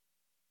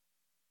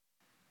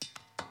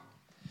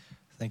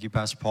Thank you,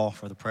 Pastor Paul,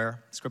 for the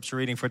prayer. Scripture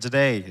reading for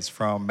today is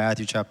from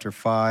Matthew chapter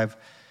 5,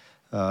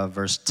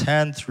 verse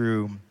 10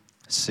 through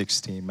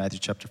 16. Matthew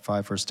chapter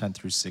 5, verse 10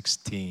 through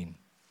 16.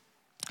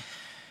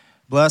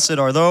 Blessed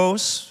are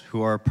those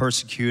who are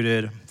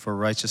persecuted for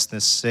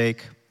righteousness'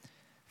 sake,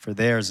 for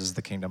theirs is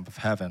the kingdom of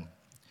heaven.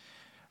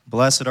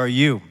 Blessed are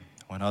you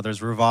when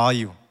others revile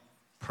you,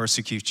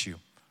 persecute you,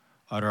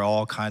 utter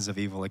all kinds of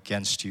evil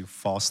against you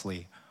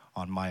falsely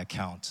on my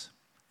account.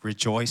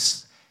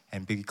 Rejoice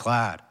and be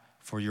glad,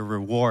 for your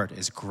reward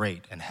is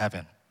great in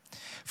heaven.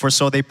 For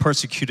so they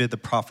persecuted the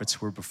prophets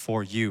who were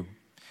before you.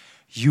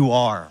 You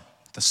are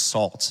the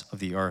salt of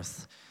the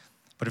earth.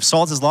 But if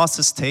salt has lost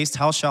its taste,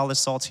 how shall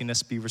its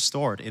saltiness be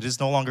restored? It is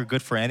no longer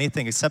good for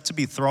anything except to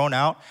be thrown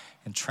out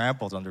and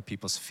trampled under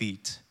people's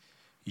feet.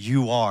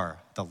 You are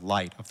the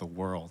light of the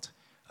world.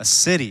 A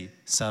city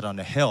set on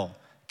a hill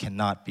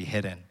cannot be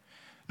hidden.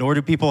 Nor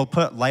do people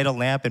light a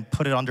lamp and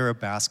put it under a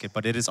basket,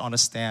 but it is on a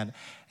stand,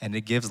 and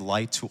it gives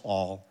light to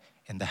all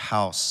in the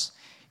house.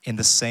 In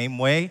the same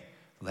way,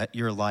 let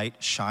your light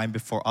shine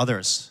before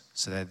others,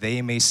 so that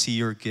they may see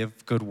your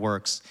good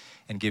works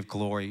and give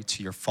glory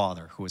to your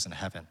Father who is in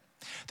heaven.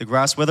 The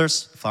grass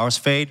withers, the flowers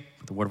fade,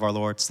 but the word of our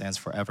Lord stands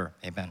forever.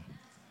 Amen.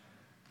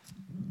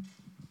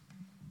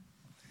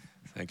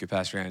 Thank you,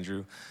 Pastor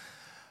Andrew.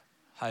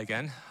 Hi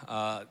again.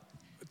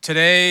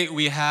 Today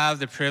we have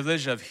the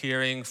privilege of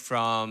hearing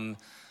from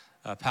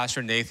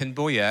Pastor Nathan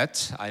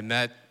Boyette. I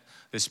met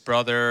this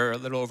brother a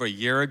little over a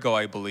year ago,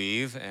 I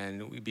believe,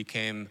 and we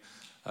became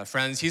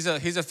friends. He's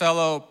a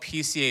fellow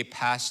PCA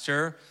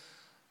pastor,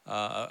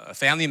 a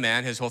family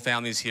man. His whole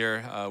family's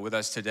here with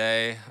us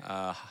today.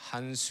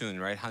 Hansoon,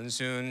 right?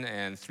 Hansoon,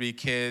 and 3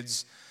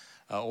 kids.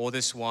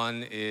 Oldest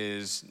one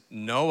is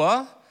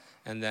Noah,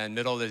 and then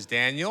middle is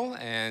Daniel,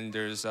 and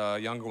there's a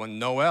younger one,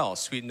 Noelle,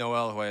 sweet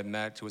Noelle, who I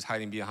met, who was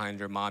hiding behind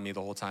her mommy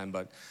the whole time,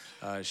 but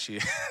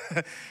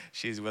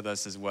she's with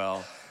us as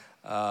well.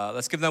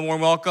 Let's give them a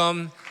warm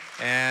welcome.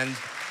 And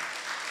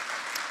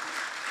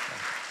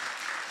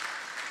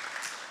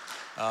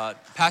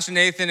Pastor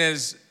Nathan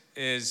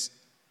is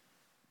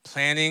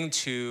planning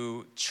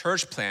to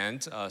church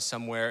plant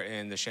somewhere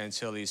in the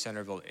Chantilly,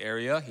 Centerville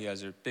area. He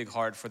has a big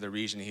heart for the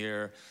region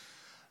here.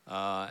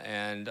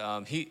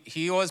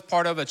 He was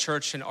part of a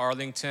church in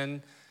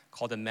Arlington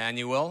called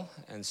Emmanuel.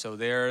 And so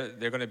they're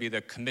going to be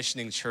the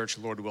commissioning church,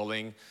 Lord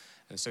willing.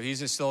 And so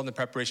he's still in the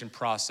preparation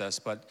process.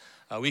 But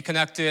we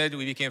connected,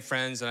 we became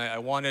friends, and I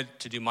wanted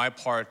to do my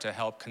part to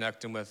help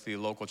connect him with the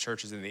local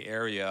churches in the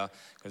area,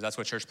 because that's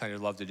what church planters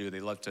love to do. They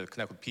love to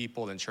connect with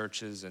people and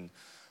churches. And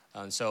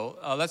so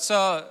let's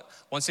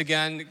once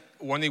again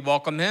warmly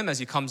welcome him as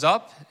he comes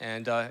up,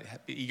 and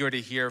be eager to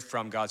hear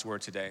from God's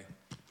word today.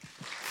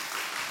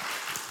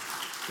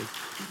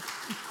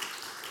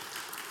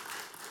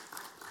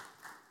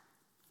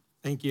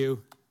 Thank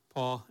you,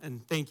 Paul,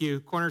 and thank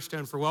you,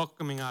 Cornerstone, for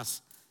welcoming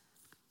us.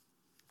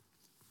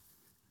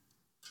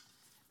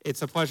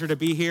 It's a pleasure to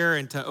be here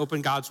and to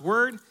open God's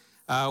Word.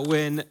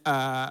 When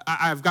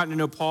I've gotten to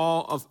know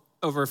Paul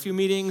over a few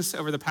meetings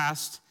over the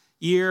past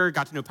year,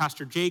 got to know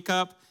Pastor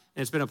Jacob,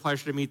 and it's been a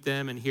pleasure to meet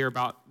them and hear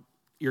about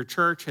your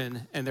church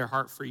and their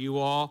heart for you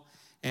all.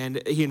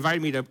 And he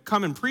invited me to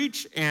come and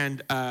preach,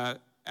 and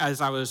as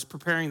I was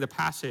preparing the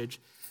passage,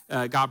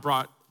 God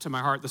brought to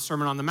my heart the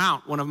Sermon on the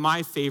Mount, one of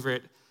my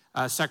favorite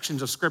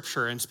sections of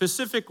Scripture, and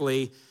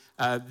specifically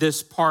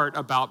this part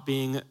about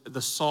being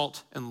the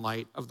salt and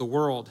light of the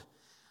world.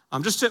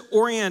 Just to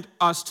orient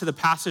us to the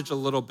passage a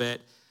little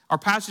bit, our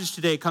passage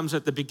today comes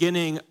at the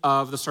beginning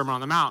of the Sermon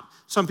on the Mount.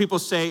 Some people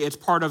say it's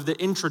part of the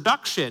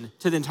introduction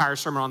to the entire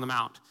Sermon on the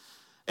Mount,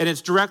 and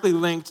it's directly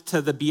linked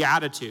to the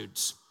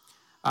Beatitudes.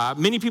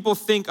 Many people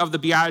think of the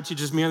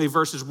Beatitudes as merely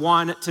verses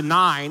 1 to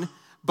 9,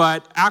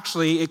 but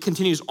actually it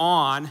continues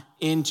on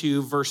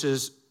into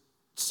verses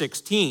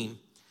 16.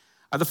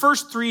 The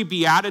first 3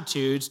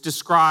 Beatitudes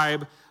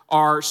describe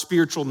our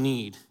spiritual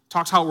need. It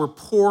talks how we're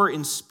poor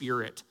in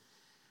spirit.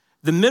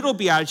 The middle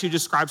Beatitude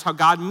describes how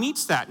God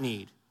meets that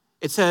need.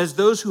 It says,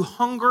 those who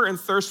hunger and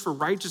thirst for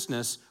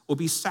righteousness will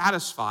be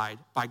satisfied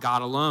by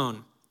God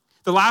alone.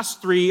 The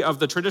last 3 of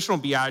the traditional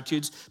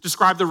Beatitudes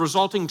describe the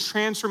resulting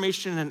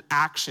transformation and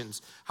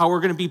actions, how we're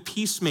going to be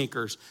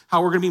peacemakers,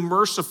 how we're going to be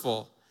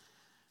merciful.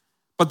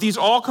 But these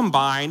all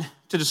combine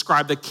to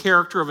describe the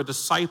character of a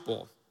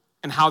disciple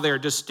and how they are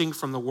distinct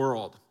from the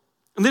world.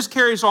 And this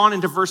carries on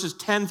into verses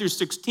 10 through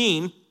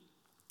 16,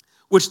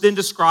 which then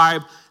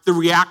describe the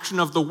reaction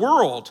of the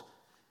world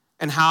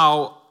and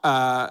how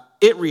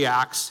it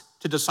reacts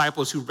to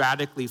disciples who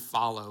radically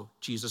follow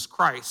Jesus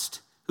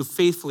Christ, who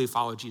faithfully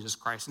follow Jesus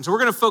Christ. And so we're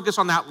going to focus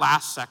on that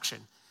last section,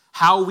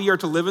 how we are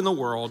to live in the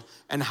world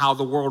and how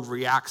the world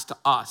reacts to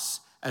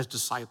us as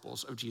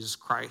disciples of Jesus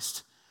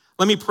Christ.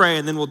 Let me pray,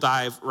 and then we'll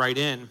dive right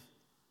in.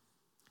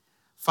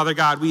 Father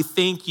God, we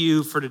thank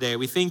you for today.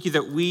 We thank you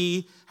that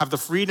we have the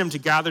freedom to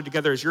gather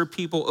together as your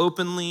people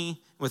openly,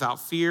 without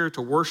fear,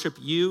 to worship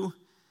you.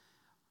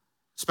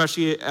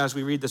 Especially as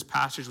we read this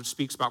passage which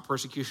speaks about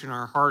persecution,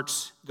 our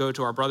hearts go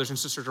to our brothers and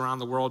sisters around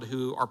the world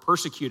who are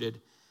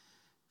persecuted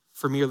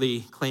for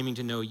merely claiming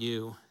to know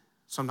you.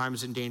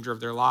 sometimes in danger of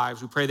their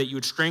lives. We pray that you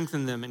would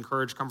strengthen them,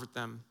 encourage, comfort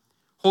them.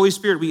 Holy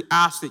Spirit, we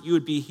ask that you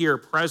would be here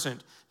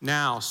present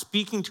now,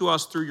 speaking to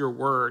us through your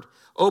word.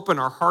 Open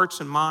our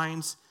hearts and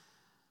minds.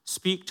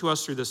 Speak to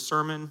us through this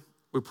sermon.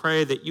 We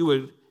pray that you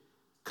would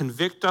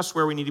convict us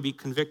where we need to be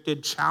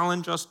convicted,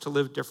 challenge us to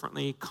live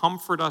differently,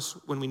 comfort us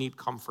when we need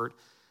comfort.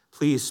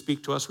 Please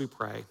speak to us, we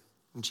pray.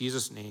 In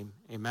Jesus' name,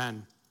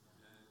 amen.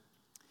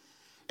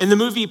 In the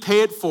movie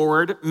Pay It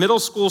Forward, middle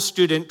school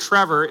student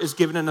Trevor is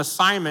given an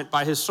assignment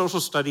by his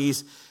social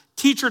studies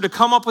teacher to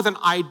come up with an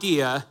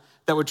idea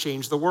that would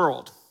change the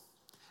world.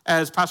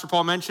 As Pastor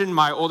Paul mentioned,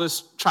 my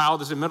oldest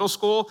child is in middle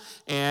school,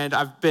 and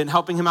I've been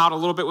helping him out a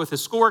little bit with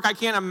his schoolwork. I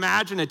can't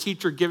imagine a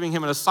teacher giving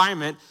him an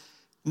assignment.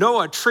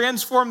 Noah,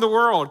 transform the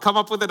world. Come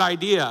up with an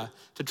idea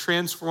to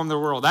transform the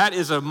world. That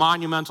is a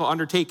monumental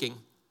undertaking.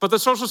 But the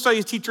social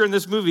studies teacher in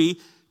this movie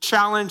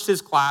challenged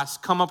his class,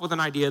 come up with an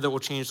idea that will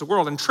change the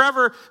world. And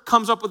Trevor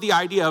comes up with the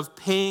idea of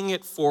paying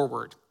it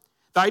forward.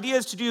 The idea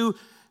is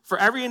for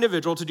every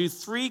individual to do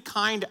 3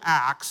 kind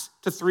acts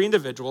to 3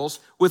 individuals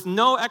with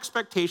no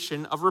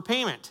expectation of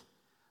repayment.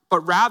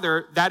 But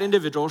rather, that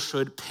individual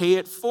should pay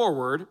it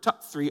forward to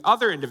 3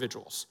 other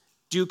individuals.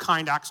 Do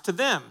kind acts to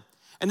them.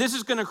 And this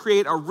is going to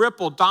create a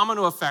ripple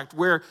domino effect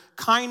where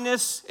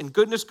kindness and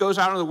goodness goes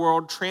out into the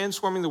world,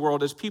 transforming the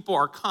world as people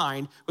are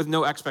kind with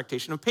no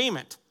expectation of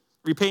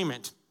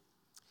repayment.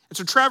 And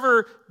so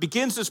Trevor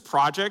begins this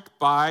project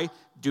by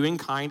doing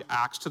kind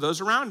acts to those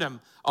around him.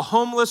 A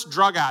homeless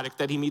drug addict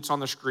that he meets on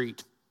the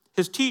street,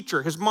 his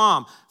teacher, his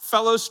mom,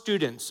 fellow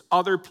students,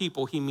 other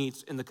people he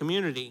meets in the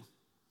community.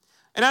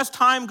 And as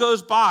time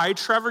goes by,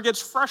 Trevor gets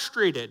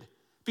frustrated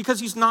because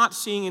he's not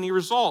seeing any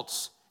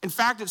results. In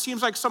fact, it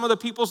seems like some of the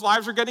people's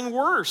lives are getting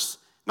worse,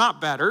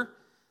 not better.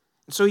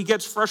 And so he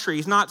gets frustrated.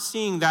 He's not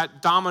seeing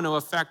that domino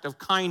effect of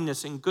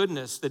kindness and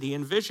goodness that he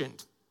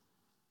envisioned.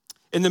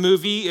 In the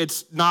movie,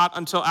 it's not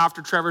until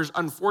after Trevor's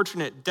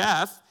unfortunate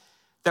death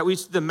that we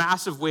see the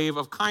massive wave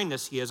of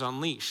kindness he has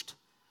unleashed.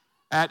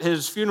 At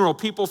his funeral,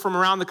 people from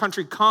around the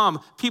country come,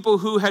 people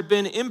who had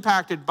been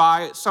impacted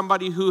by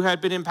somebody who had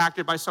been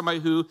impacted by somebody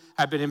who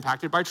had been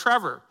impacted by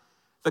Trevor.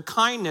 The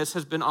kindness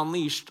has been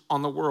unleashed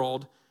on the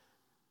world.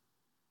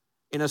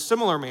 In a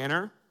similar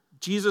manner,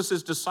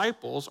 Jesus'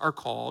 disciples are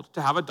called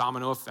to have a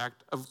domino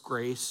effect of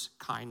grace,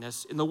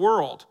 kindness in the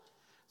world.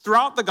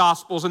 Throughout the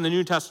Gospels in the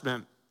New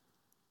Testament,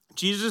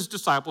 Jesus'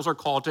 disciples are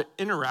called to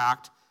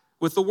interact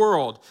with the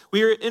world.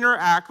 We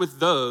interact with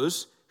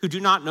those who do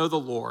not know the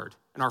Lord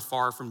and are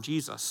far from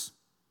Jesus.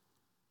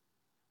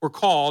 We're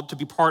called to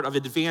be part of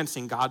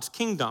advancing God's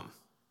kingdom.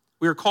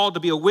 We are called to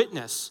be a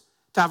witness,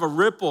 to have a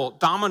ripple,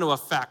 domino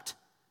effect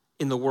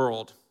in the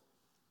world.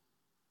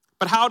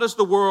 But how does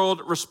the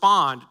world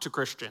respond to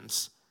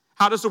Christians?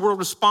 How does the world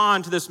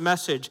respond to this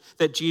message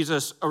that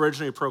Jesus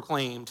originally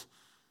proclaimed?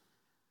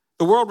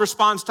 The world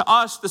responds to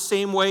us the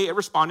same way it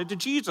responded to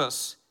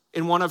Jesus,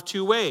 in one of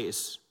 2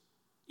 ways.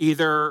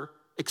 Either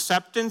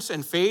acceptance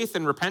and faith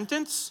and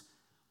repentance,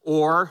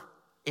 or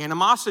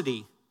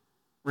animosity,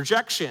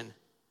 rejection,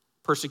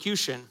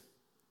 persecution.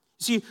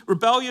 You see,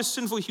 rebellious,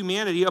 sinful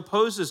humanity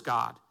opposes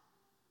God,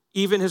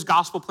 even his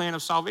gospel plan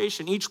of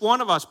salvation. Each one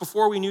of us,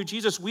 before we knew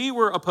Jesus, we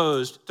were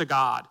opposed to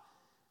God,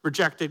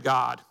 rejected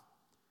God.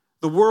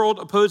 The world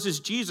opposes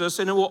Jesus,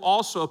 and it will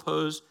also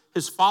oppose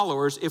his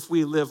followers if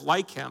we live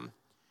like him.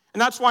 And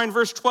that's why in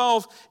verse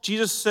 12,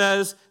 Jesus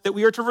says that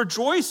we are to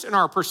rejoice in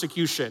our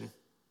persecution.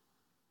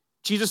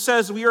 Jesus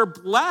says we are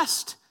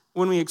blessed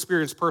when we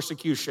experience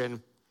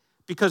persecution,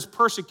 because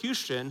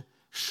persecution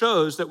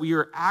shows that we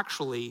are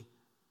actually,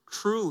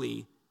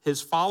 truly his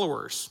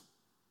followers.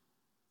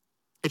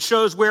 It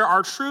shows where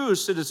our true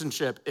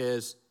citizenship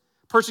is.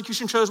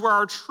 Persecution shows where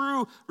our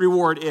true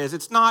reward is.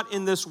 It's not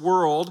in this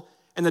world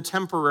and the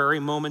temporary,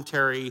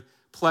 momentary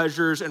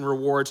pleasures and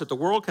rewards that the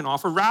world can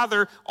offer.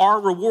 Rather, our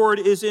reward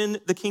is in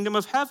the kingdom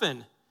of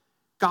heaven,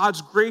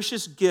 God's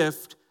gracious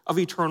gift of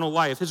eternal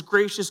life, his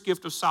gracious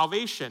gift of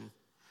salvation.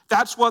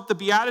 That's what the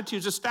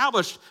Beatitudes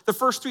established. The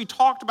first 3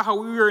 talked about how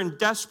we were in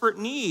desperate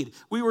need.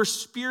 We were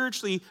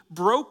spiritually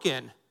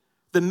broken.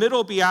 The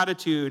middle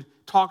Beatitude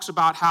talks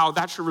about how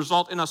that should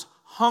result in us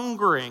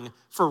hungering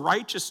for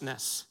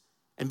righteousness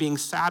and being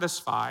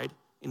satisfied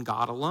in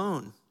God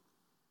alone.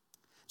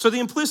 So the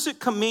implicit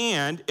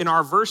command in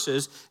our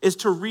verses is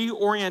to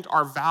reorient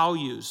our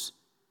values,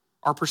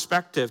 our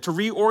perspective, to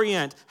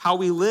reorient how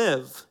we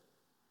live.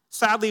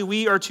 Sadly,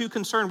 we are too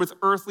concerned with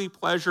earthly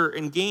pleasure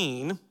and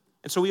gain,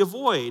 and so we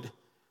avoid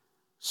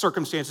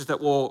circumstances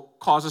that will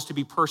cause us to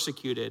be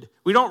persecuted.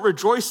 We don't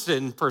rejoice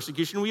in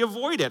persecution, we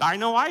avoid it. I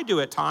know I do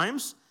at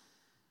times.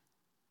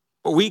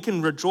 But we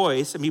can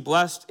rejoice and be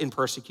blessed in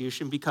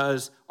persecution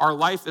because our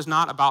life is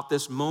not about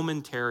this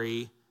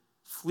momentary,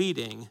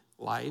 fleeting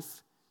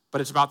life,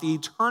 but it's about the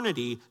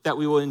eternity that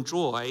we will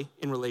enjoy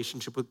in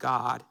relationship with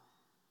God.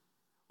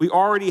 We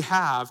already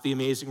have the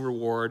amazing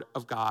reward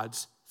of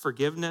God's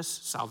forgiveness,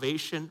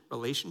 salvation,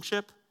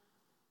 relationship.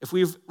 If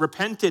we've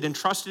repented and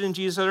trusted in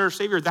Jesus as our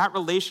Savior, that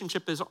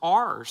relationship is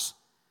ours.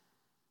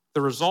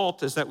 The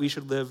result is that we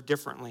should live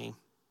differently.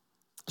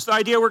 So the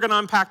idea we're going to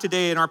unpack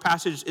today in our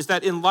passage is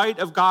that in light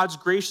of God's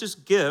gracious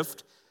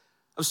gift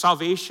of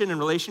salvation and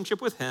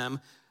relationship with him,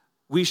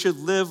 we should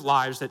live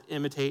lives that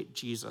imitate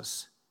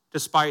Jesus,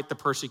 despite the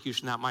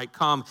persecution that might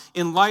come.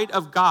 In light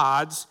of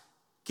God's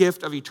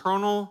gift of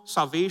eternal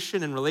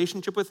salvation and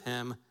relationship with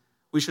him,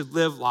 we should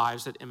live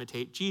lives that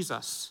imitate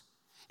Jesus.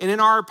 And in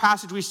our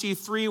passage, we see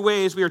three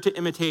ways we are to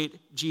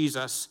imitate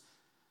Jesus: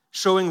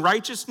 showing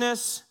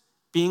righteousness,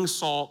 being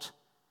salt,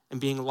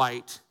 and being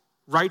light.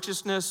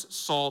 Righteousness,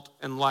 salt,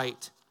 and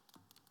light.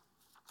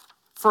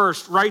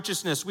 First,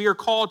 righteousness. We are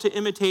called to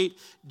imitate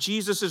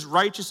Jesus'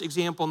 righteous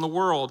example in the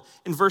world.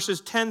 In verses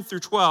 10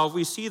 through 12,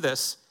 we see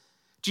this.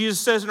 Jesus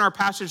says in our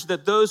passage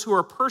that those who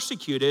are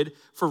persecuted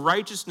for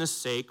righteousness'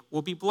 sake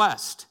will be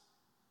blessed.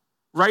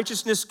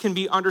 Righteousness can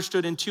be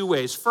understood in two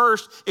ways.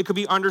 First, it could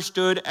be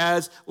understood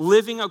as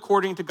living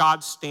according to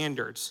God's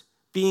standards,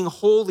 being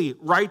holy,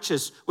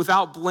 righteous,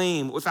 without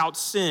blame, without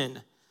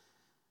sin,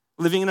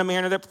 living in a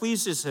manner that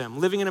pleases him,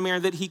 living in a manner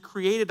that he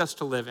created us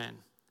to live in.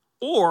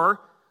 Or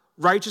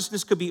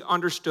righteousness could be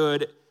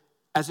understood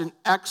as an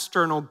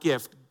external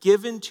gift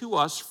given to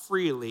us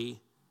freely,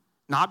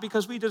 not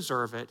because we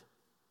deserve it,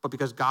 but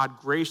because God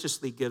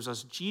graciously gives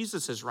us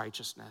Jesus'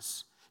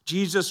 righteousness,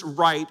 Jesus'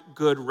 right,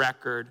 good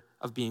record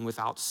of being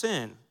without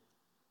sin.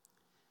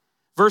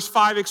 Verse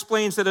 5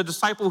 explains that a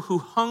disciple who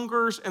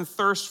hungers and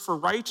thirsts for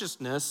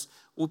righteousness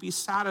will be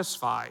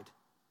satisfied.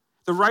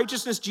 The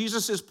righteousness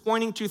Jesus is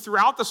pointing to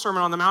throughout the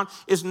Sermon on the Mount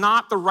is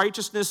not the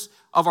righteousness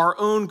of our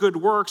own good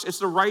works. It's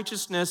the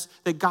righteousness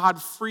that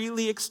God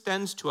freely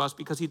extends to us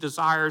because he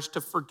desires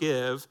to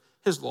forgive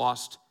his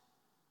lost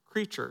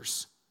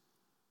creatures.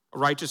 A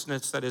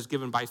righteousness that is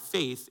given by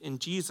faith in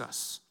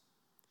Jesus.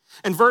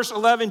 In verse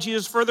 11,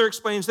 Jesus further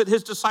explains that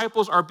his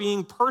disciples are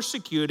being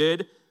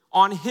persecuted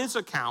on his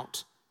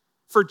account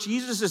for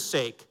Jesus'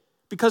 sake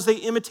because they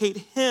imitate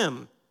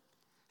him.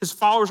 His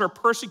followers are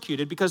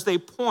persecuted because they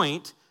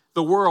point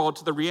the world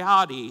to the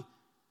reality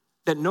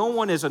that no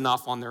one is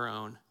enough on their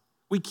own.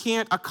 We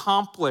can't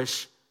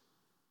accomplish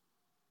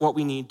what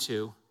we need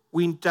to.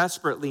 We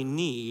desperately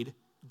need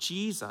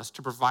Jesus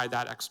to provide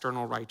that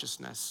external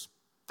righteousness.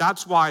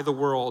 That's why the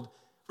world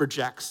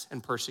rejects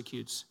and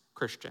persecutes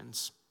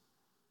Christians.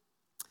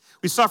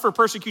 We suffer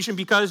persecution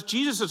because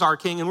Jesus is our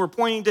king and we're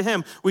pointing to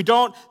him. We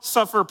don't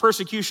suffer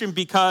persecution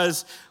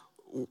because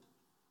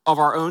of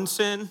our own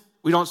sin.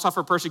 We don't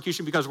suffer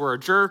persecution because we're a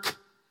jerk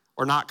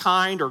or not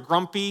kind or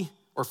grumpy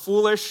or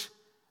foolish.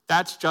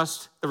 That's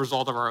just the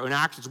result of our own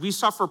actions. We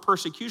suffer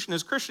persecution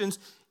as Christians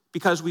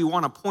because we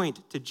want to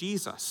point to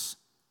Jesus.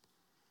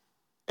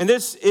 And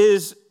this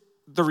is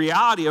the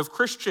reality of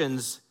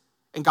Christians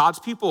and God's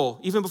people,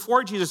 even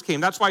before Jesus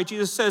came. That's why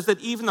Jesus says that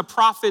even the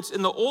prophets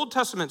in the Old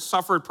Testament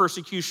suffered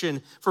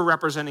persecution for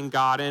representing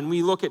God. And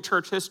we look at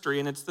church history,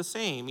 and it's the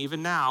same.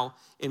 Even now,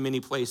 in many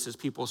places,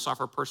 people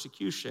suffer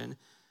persecution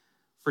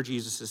for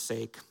Jesus'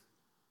 sake.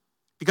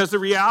 Because the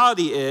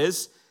reality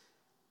is,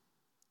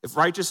 if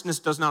righteousness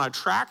does not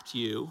attract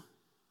you,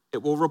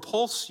 it will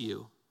repulse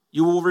you.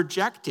 You will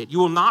reject it. You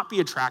will not be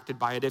attracted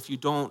by it if you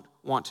don't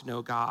want to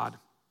know God.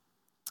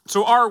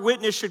 So our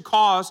witness should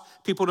cause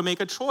people to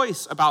make a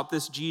choice about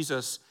this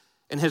Jesus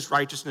and his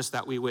righteousness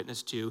that we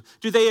witness to.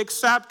 Do they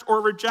accept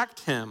or reject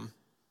him?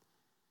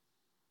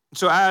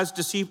 So as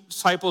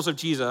disciples of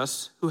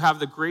Jesus who have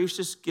the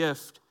gracious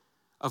gift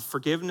of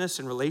forgiveness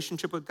and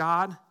relationship with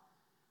God,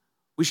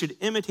 we should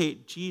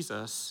imitate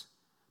Jesus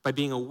by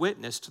being a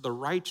witness to the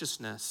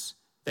righteousness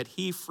that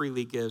he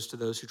freely gives to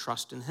those who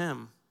trust in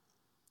him.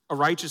 A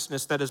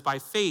righteousness that is by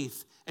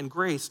faith and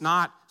grace,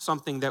 not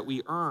something that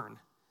we earn.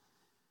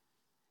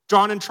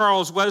 John and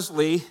Charles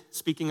Wesley,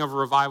 speaking of a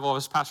revival,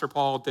 as Pastor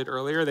Paul did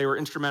earlier, they were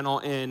instrumental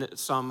in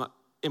some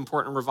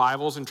important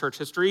revivals in church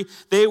history.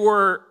 They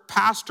were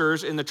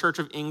pastors in the Church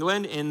of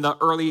England in the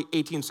early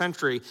 18th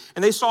century,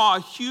 and they saw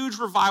a huge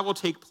revival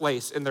take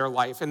place in their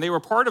life, and they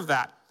were part of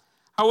that.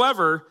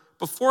 However,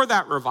 before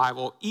that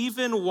revival,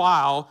 even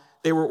while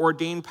they were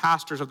ordained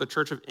pastors of the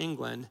Church of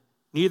England,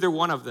 neither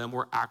one of them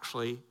were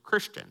actually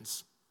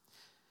Christians.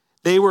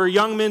 They were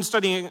young men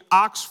studying at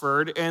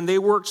Oxford, and they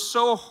worked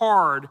so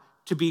hard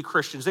to be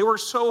Christians. They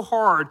worked so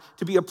hard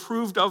to be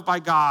approved of by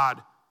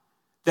God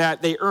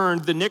that they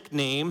earned the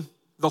nickname,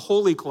 the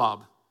Holy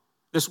Club.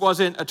 This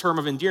wasn't a term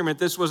of endearment.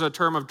 This was a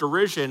term of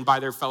derision by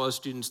their fellow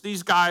students.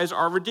 These guys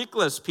are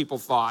ridiculous, people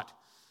thought.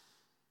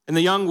 And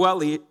the young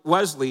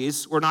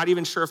Wesleys were not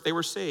even sure if they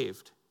were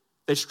saved.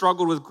 They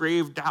struggled with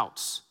grave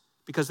doubts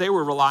because they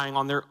were relying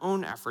on their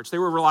own efforts. They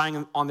were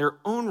relying on their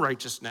own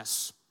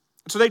righteousness.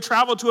 So they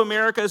traveled to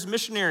America as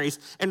missionaries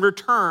and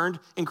returned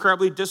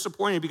incredibly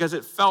disappointed because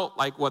it felt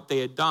like what they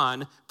had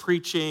done,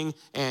 preaching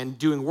and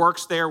doing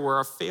works there, were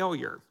a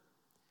failure.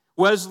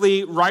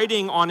 Wesley,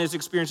 writing on his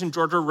experience in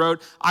Georgia,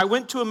 wrote, "I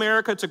went to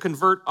America to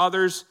convert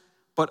others,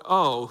 but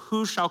oh,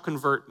 who shall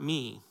convert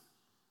me?"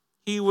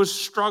 He was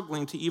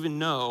struggling to even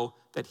know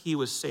that he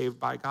was saved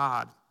by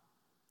God.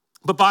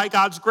 But by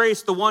God's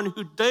grace, the one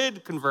who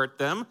did convert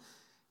them,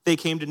 they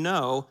came to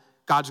know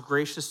God's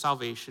gracious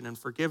salvation and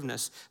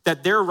forgiveness,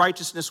 that their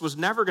righteousness was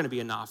never going to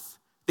be enough.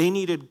 They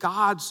needed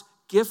God's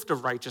gift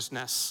of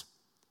righteousness.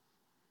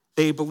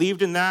 They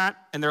believed in that,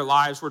 and their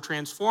lives were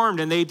transformed,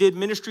 and they did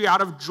ministry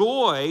out of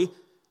joy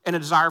and a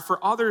desire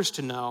for others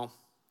to know.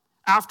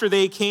 After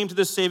they came to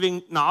this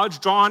saving knowledge,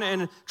 John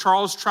and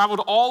Charles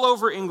traveled all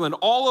over England,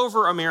 all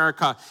over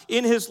America.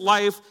 In his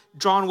life,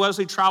 John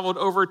Wesley traveled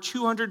over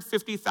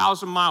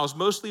 250,000 miles,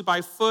 mostly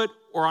by foot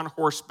or on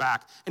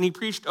horseback, and he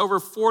preached over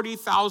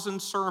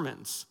 40,000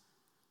 sermons.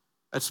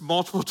 That's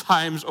multiple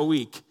times a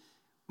week,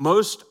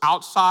 most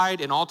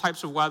outside in all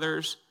types of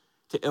weathers,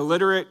 to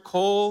illiterate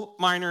coal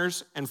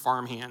miners and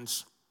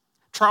farmhands.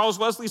 Charles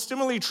Wesley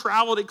similarly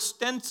traveled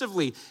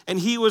extensively, and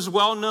he was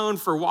well known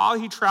for, while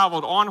he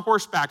traveled on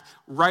horseback,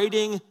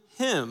 writing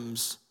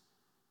hymns.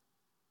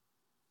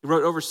 He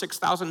wrote over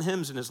 6,000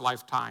 hymns in his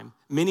lifetime,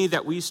 many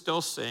that we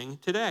still sing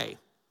today.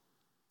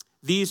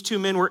 These two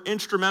men were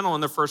instrumental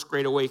in the First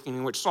Great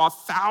Awakening, which saw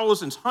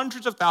thousands,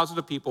 hundreds of thousands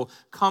of people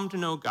come to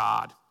know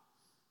God.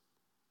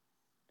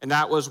 And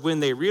that was when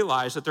they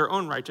realized that their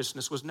own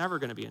righteousness was never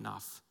going to be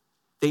enough.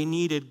 They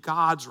needed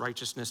God's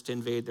righteousness to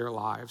invade their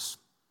lives.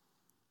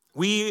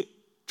 We,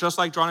 just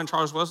like John and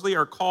Charles Wesley,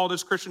 are called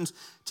as Christians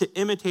to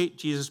imitate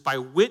Jesus by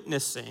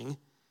witnessing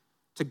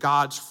to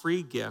God's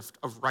free gift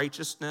of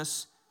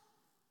righteousness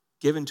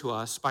given to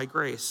us by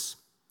grace.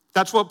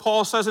 That's what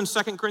Paul says in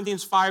 2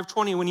 Corinthians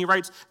 5:20 when he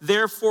writes,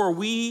 "Therefore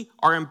we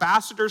are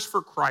ambassadors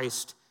for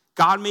Christ,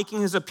 God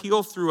making his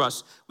appeal through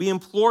us. We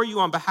implore you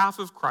on behalf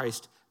of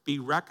Christ, be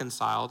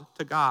reconciled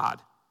to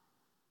God."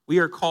 We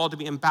are called to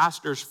be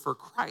ambassadors for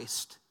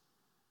Christ,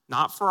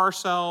 not for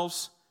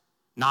ourselves,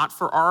 not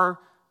for our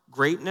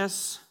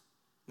greatness,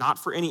 not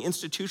for any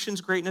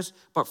institution's greatness,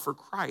 but for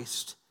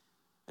Christ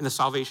and the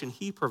salvation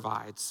he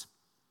provides.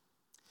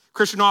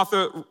 Christian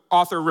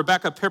author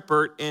Rebecca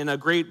Pippert, in a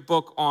great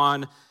book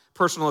on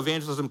personal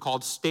evangelism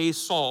called Stay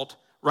Salt,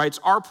 writes,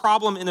 "Our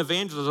problem in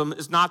evangelism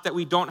is not that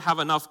we don't have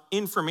enough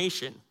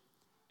information,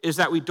 it is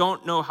that we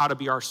don't know how to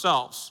be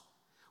ourselves.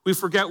 We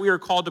forget we are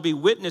called to be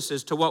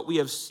witnesses to what we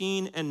have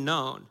seen and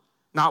known,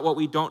 not what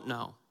we don't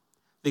know.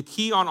 The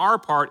key on our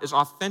part is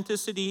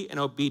authenticity and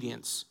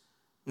obedience,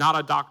 not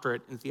a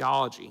doctorate in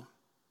theology."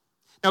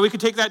 Now, we could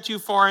take that too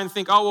far and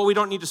think, oh, well, we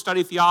don't need to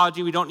study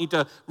theology. We don't need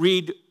to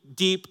read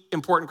deep,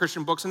 important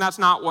Christian books. And that's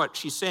not what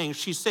she's saying.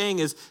 She's saying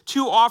is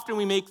too often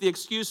we make the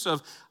excuse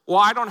of, well,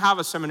 I don't have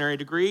a seminary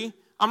degree.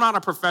 I'm not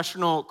a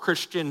professional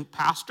Christian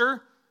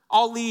pastor.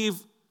 I'll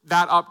leave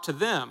that up to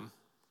them.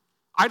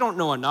 I don't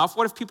know enough.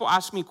 What if people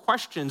ask me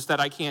questions that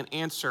I can't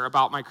answer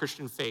about my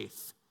Christian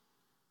faith?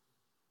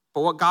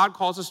 But what God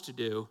calls us to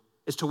do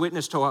is to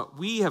witness to what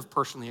we have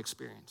personally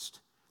experienced,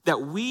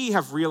 that we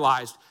have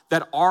realized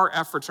that our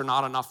efforts are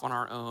not enough on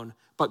our own,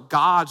 but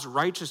God's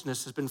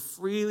righteousness has been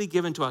freely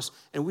given to us,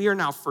 and we are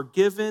now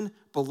forgiven,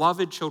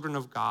 beloved children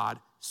of God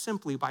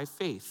simply by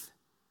faith.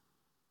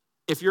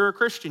 If you're a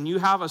Christian, you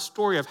have a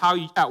story of how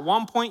at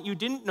one point you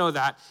didn't know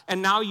that,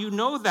 and now you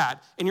know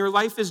that, and your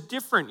life is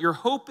different, your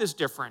hope is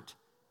different.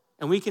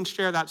 And we can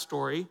share that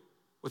story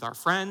with our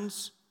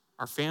friends,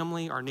 our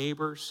family, our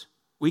neighbors.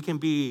 We can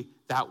be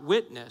that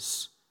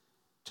witness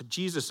to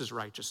Jesus'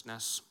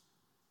 righteousness.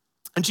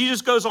 And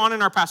Jesus goes on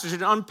in our passage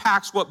and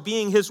unpacks what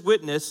being his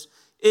witness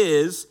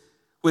is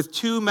with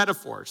two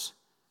metaphors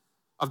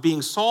of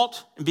being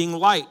salt and being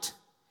light.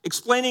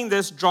 Explaining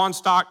this, John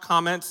Stott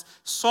comments,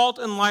 "Salt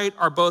and light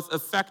are both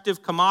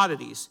effective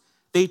commodities.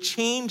 They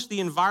change the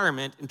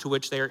environment into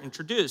which they are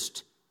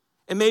introduced.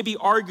 It may be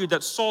argued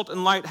that salt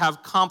and light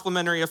have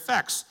complementary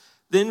effects.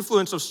 The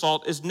influence of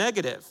salt is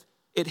negative.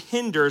 It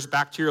hinders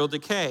bacterial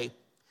decay.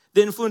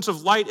 The influence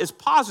of light is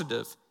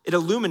positive. It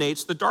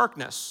illuminates the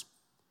darkness.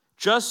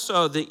 Just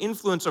so, the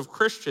influence of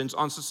Christians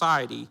on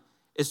society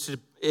is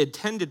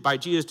intended by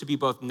Jesus to be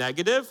both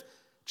negative,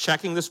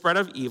 checking the spread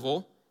of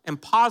evil,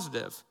 and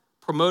positive,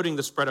 promoting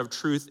the spread of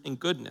truth and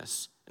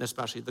goodness, and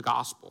especially the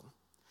gospel."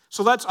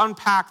 So let's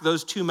unpack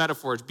those two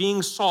metaphors,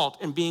 being salt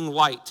and being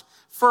light.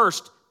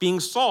 First, being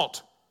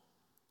salt.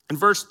 In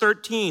verse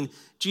 13,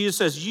 Jesus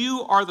says,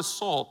 "You are the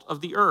salt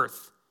of the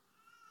earth."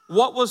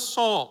 What was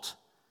salt?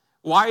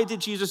 Why did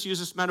Jesus use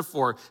this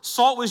metaphor?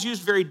 Salt was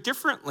used very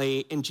differently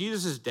in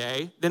Jesus'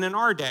 day than in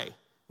our day.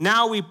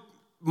 Now we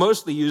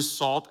mostly use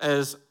salt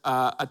as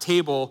a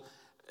table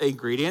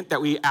ingredient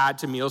that we add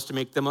to meals to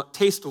make them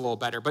taste a little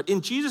better. But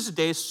in Jesus'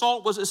 day,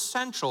 salt was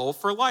essential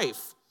for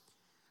life.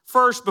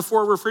 First,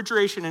 before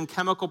refrigeration and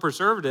chemical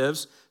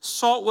preservatives,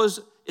 salt was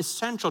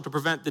essential to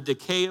prevent the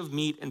decay of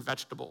meat and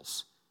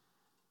vegetables.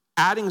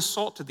 Adding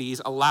salt to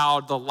these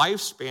allowed the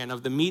lifespan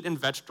of the meat and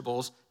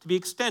vegetables to be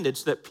extended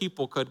so that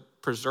people could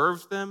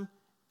preserve them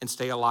and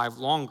stay alive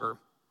longer.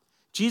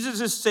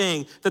 Jesus is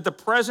saying that the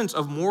presence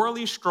of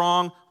morally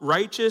strong,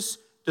 righteous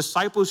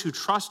disciples who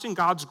trust in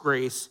God's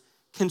grace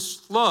can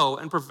slow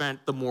and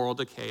prevent the moral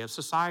decay of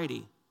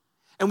society.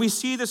 And we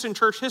see this in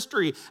church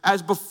history,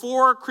 as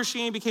before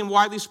Christianity became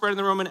widely spread in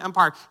the Roman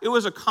Empire, it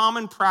was a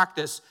common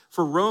practice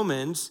for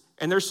Romans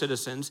and their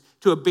citizens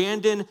to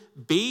abandon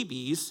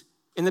babies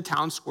in the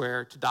town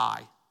square to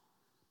die.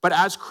 But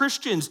as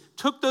Christians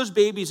took those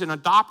babies and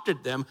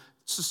adopted them,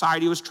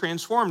 society was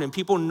transformed, and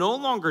people no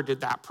longer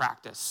did that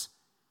practice.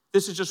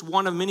 This is just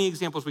one of many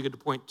examples we could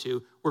point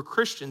to where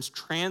Christians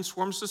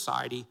transform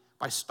society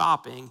by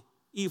stopping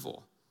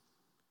evil.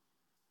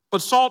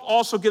 But salt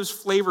also gives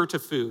flavor to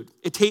food.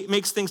 It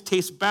makes things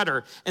taste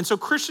better. And so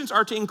Christians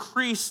are to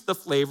increase the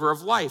flavor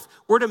of life.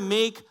 We're to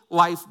make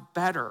life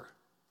better.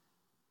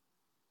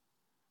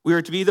 We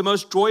are to be the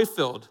most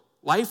joy-filled,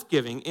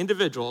 life-giving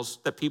individuals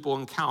that people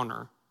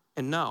encounter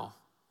and know.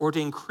 We're to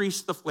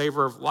increase the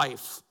flavor of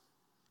life.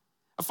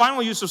 A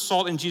final use of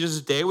salt in Jesus'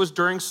 day was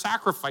during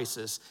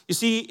sacrifices. You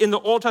see, in the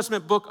Old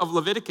Testament book of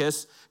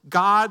Leviticus,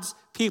 God's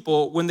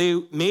people, when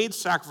they made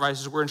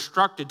sacrifices, were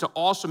instructed to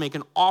also make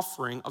an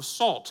offering of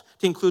salt,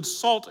 to include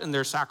salt in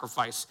their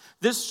sacrifice.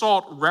 This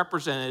salt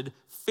represented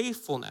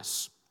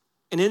faithfulness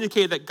and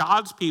indicated that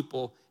God's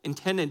people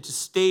intended to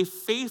stay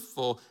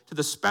faithful to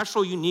the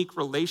special, unique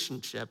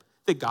relationship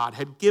that God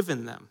had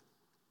given them.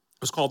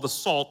 It was called the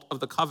salt of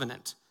the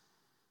covenant.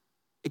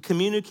 It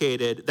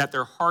communicated that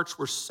their hearts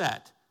were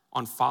set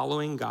on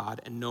following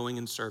God and knowing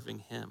and serving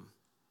him.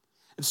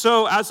 And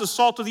so, as the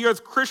salt of the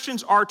earth,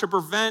 Christians are to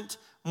prevent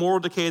moral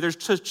decay. They're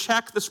to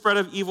check the spread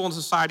of evil in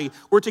society.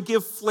 We're to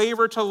give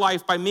flavor to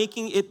life by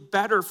making it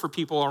better for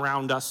people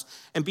around us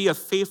and be a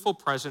faithful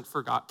presence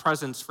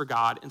for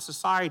God in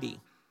society.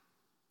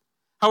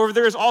 However,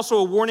 there is also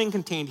a warning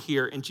contained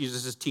here in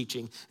Jesus'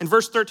 teaching. In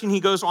verse 13, he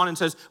goes on and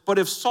says, "But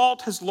if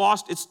salt has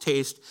lost its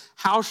taste,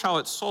 how shall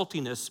its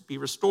saltiness be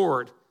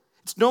restored?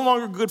 It's no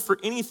longer good for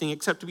anything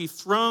except to be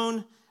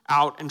thrown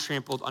out and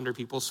trampled under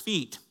people's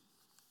feet."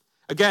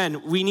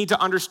 Again, we need to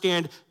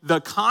understand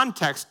the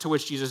context to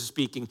which Jesus is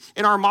speaking.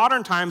 In our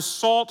modern times,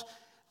 salt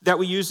that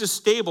we use is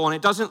stable and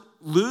it doesn't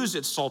lose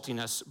its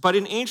saltiness. But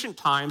in ancient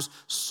times,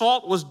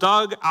 salt was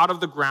dug out of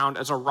the ground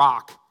as a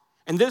rock.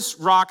 And this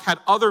rock had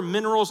other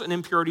minerals and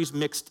impurities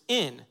mixed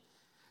in.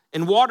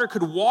 And water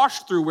could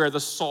wash through where the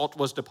salt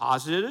was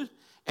deposited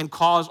and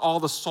cause all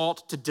the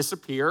salt to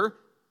disappear,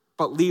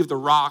 but leave the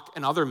rock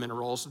and other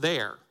minerals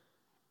there.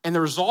 And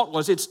the result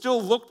was it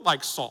still looked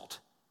like salt,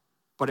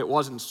 but it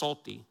wasn't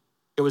salty.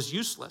 It was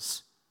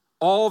useless.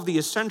 All of the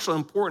essential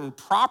important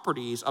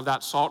properties of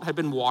that salt had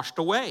been washed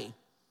away.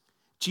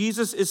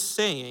 Jesus is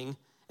saying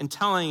and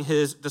telling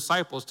his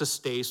disciples to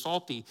stay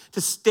salty,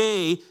 to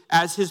stay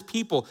as his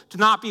people, to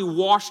not be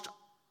washed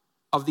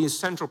of the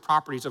essential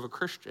properties of a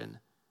Christian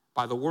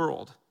by the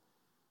world.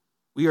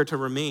 We are to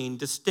remain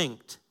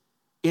distinct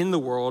in the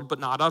world, but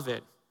not of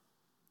it.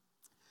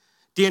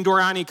 Dan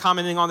Doriani,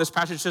 commenting on this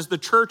passage, says, "The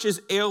church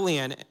is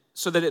alien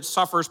so that it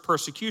suffers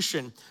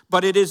persecution,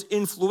 but it is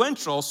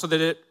influential so that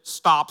it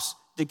stops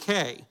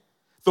decay.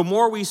 The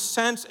more we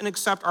sense and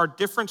accept our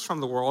difference from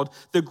the world,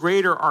 the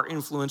greater our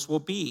influence will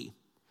be.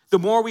 The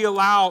more we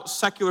allow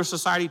secular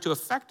society to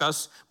affect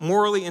us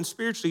morally and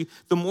spiritually,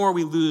 the more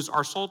we lose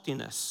our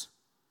saltiness.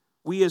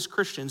 We as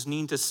Christians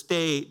need to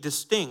stay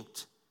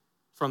distinct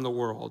from the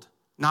world,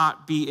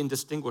 not be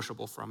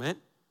indistinguishable from it.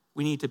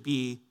 We need to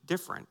be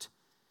different."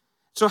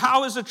 So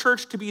how is the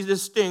church to be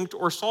distinct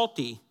or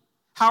salty?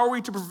 How are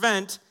we to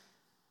prevent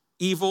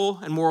evil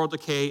and moral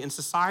decay in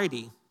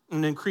society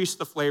and increase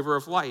the flavor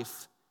of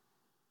life?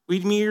 We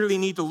merely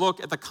need to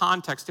look at the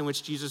context in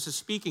which Jesus is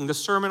speaking. The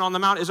Sermon on the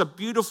Mount is a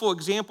beautiful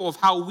example of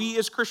how we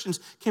as Christians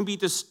can be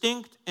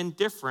distinct and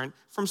different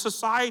from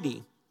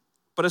society,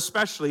 but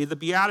especially the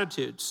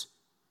Beatitudes.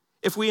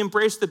 If we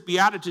embrace the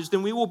Beatitudes,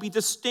 then we will be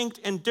distinct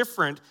and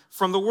different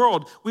from the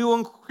world. We will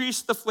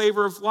increase the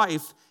flavor of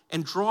life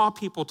and draw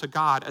people to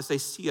God as they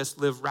see us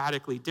live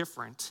radically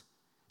different.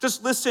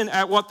 Just listen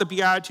at what the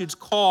Beatitudes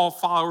call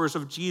followers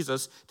of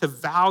Jesus to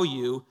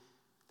value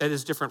that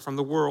is different from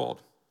the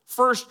world.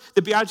 First,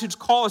 the Beatitudes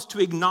call us to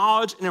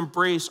acknowledge and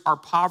embrace our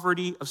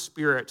poverty of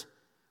spirit,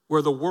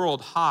 where the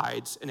world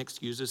hides and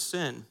excuses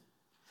sin.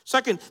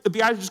 Second, the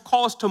Beatitudes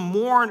call us to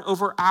mourn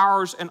over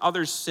ours and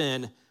others'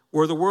 sin,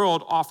 where the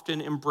world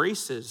often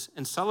embraces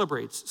and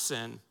celebrates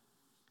sin.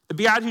 The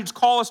Beatitudes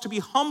call us to be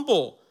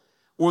humble,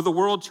 where the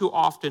world too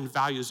often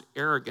values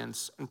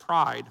arrogance and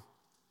pride.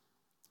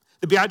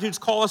 The Beatitudes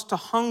call us to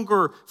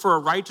hunger for a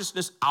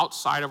righteousness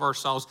outside of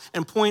ourselves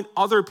and point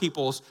other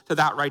people to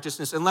that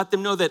righteousness and let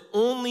them know that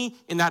only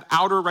in that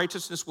outer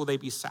righteousness will they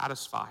be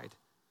satisfied.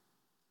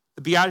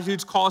 The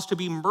Beatitudes call us to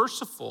be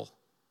merciful,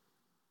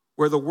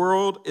 where the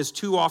world is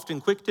too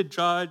often quick to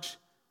judge,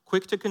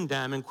 quick to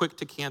condemn, and quick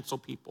to cancel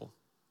people.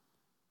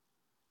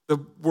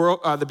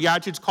 The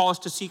Beatitudes call us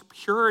to seek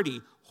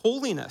purity,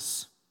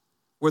 holiness,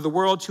 where the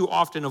world too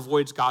often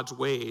avoids God's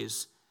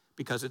ways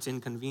because it's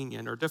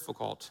inconvenient or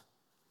difficult.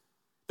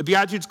 The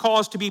Beatitudes call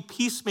us to be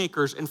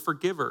peacemakers and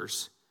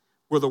forgivers,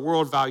 where the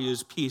world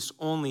values peace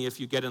only if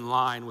you get in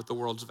line with the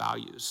world's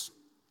values.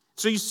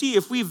 So you see,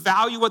 if we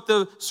value what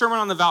the Sermon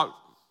on the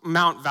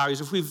Mount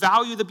values, if we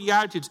value the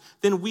Beatitudes,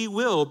 then we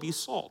will be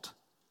salt.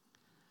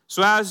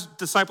 So as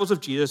disciples of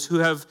Jesus who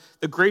have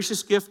the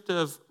gracious gift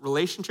of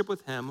relationship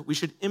with him, we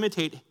should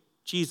imitate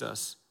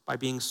Jesus by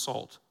being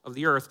salt of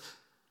the earth.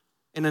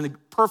 And a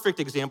perfect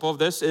example of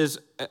this is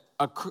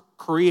a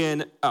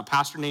Korean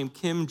pastor named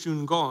Kim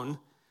Jun-gon,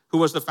 who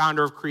was the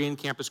founder of Korean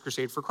Campus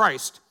Crusade for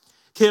Christ.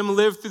 Kim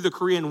lived through the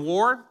Korean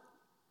War,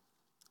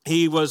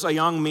 He was a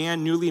young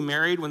man newly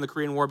married when the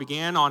Korean War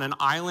began on an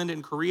island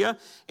in Korea,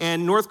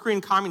 and North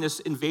Korean communists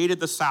invaded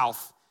the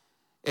South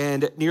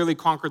and nearly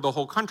conquered the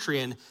whole country.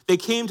 And they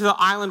came to the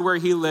island where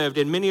he lived,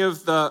 and many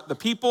of the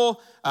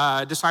people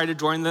decided to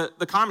join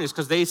the communists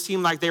because they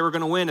seemed like they were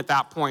going to win at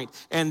that point.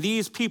 And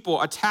these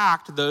people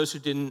attacked those who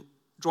didn't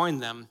join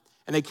them.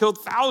 And they killed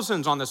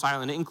thousands on this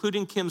island,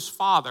 including Kim's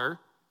father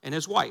and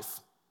his wife.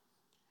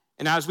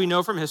 And as we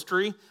know from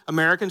history,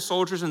 American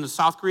soldiers in the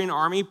South Korean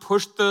army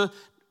pushed the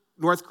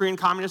North Korean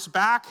communists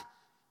back,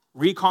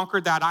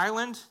 reconquered that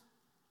island,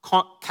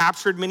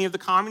 captured many of the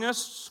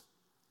communists.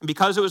 And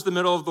because it was the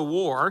middle of the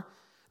war,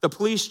 the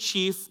police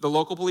chief, the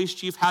local police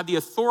chief, had the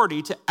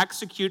authority to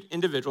execute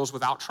individuals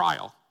without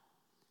trial.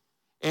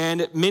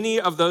 And many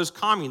of those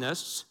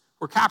communists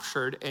were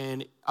captured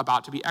and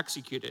about to be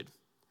executed.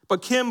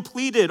 But Kim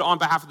pleaded on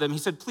behalf of them. He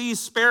said, please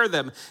spare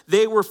them.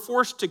 They were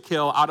forced to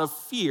kill out of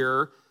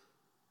fear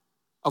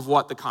of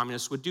what the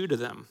communists would do to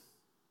them.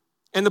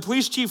 And the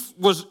police chief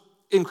was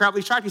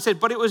incredibly shocked. He said,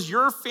 but it was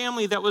your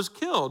family that was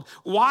killed.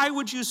 Why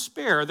would you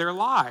spare their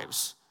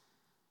lives?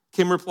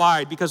 Kim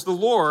replied, because the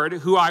Lord,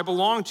 who I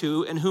belong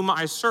to and whom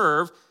I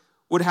serve,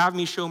 would have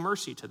me show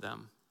mercy to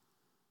them.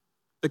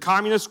 The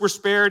communists were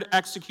spared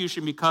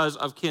execution because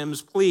of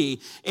Kim's plea,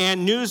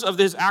 and news of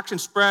this action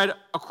spread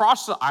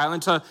across the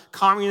island to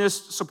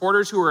communist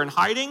supporters who were in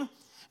hiding,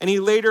 and he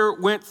later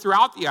went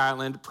throughout the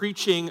island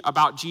preaching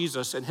about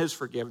Jesus and his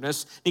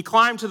forgiveness. He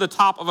climbed to the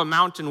top of a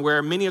mountain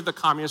where many of the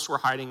communists were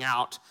hiding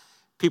out.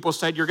 People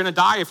said, you're going to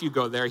die if you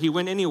go there. He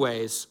went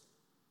anyways.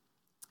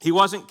 He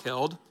wasn't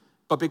killed,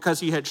 but because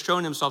he had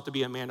shown himself to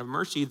be a man of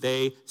mercy,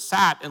 they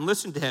sat and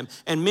listened to him,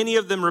 and many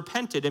of them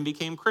repented and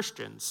became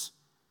Christians.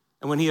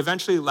 And when he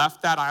eventually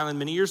left that island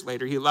many years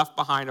later, he left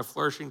behind a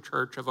flourishing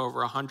church of over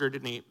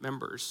 108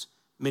 members,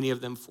 many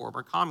of them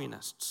former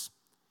communists.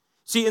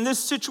 See, in this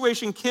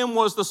situation, Kim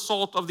was the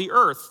salt of the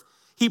earth.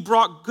 He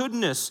brought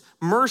goodness,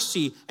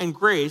 mercy, and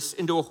grace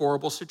into a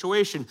horrible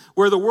situation.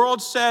 Where the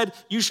world said,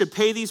 you should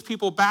pay these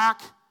people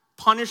back,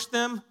 punish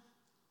them,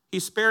 he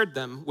spared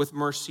them with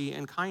mercy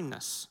and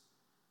kindness.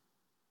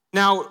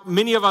 Now,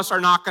 many of us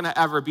are not going to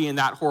ever be in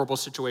that horrible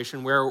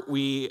situation where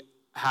we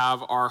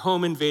have our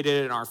home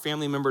invaded and our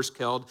family members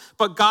killed,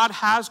 but God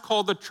has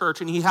called the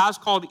church, and he has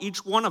called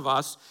each one of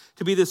us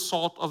to be the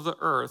salt of the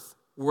earth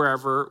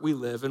wherever we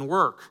live and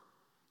work.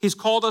 He's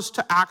called us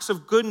to acts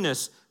of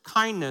goodness,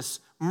 kindness,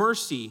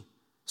 mercy,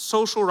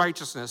 social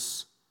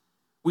righteousness.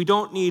 We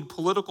don't need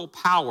political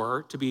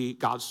power to be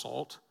God's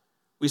salt.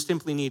 We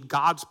simply need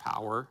God's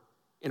power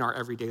in our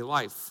everyday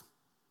life.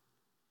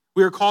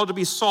 We are called to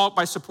be salt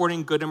by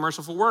supporting good and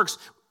merciful works.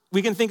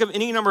 We can think of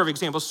any number of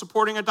examples: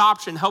 supporting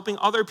adoption, helping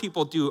other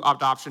people do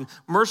adoption,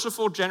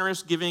 merciful,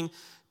 generous giving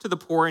to the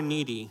poor and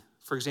needy.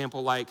 For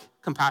example, like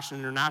Compassion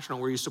International,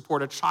 where you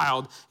support a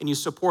child and you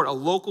support a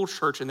local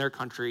church in their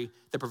country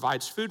that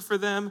provides food for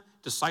them,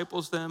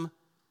 disciples them,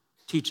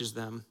 teaches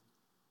them.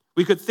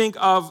 We could think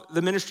of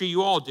the ministry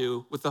you all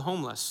do with the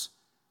homeless.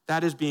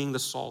 That is being the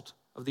salt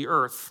of the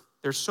earth.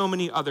 There's so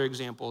many other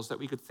examples that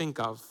we could think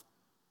of.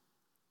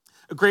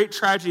 A great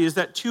tragedy is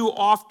that too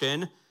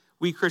often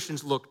we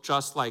Christians look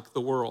just like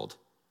the world.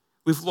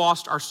 We've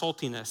lost our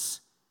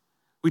saltiness.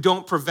 We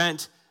don't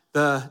prevent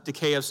the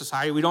decay of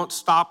society. We don't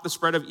stop the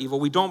spread of evil.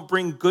 We don't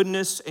bring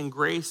goodness and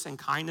grace and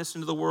kindness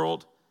into the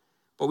world,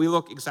 but we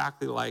look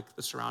exactly like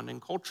the surrounding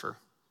culture.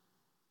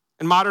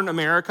 In modern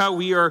America,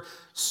 we are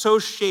so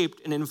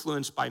shaped and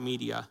influenced by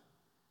media.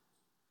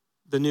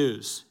 The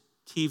news,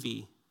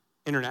 TV,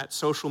 internet,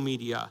 social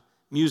media,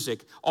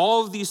 music,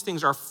 all of these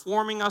things are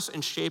forming us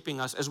and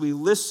shaping us as we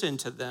listen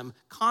to them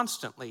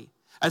constantly.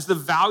 As the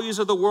values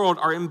of the world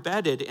are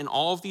embedded in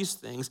all of these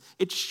things,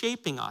 it's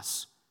shaping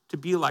us to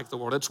be like the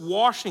world. It's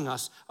washing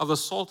us of the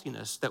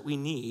saltiness that we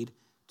need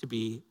to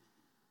be.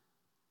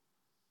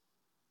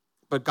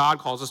 But God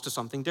calls us to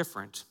something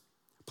different.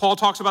 Paul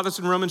talks about this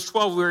in Romans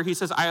 12, where he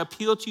says, I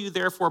appeal to you,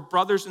 therefore,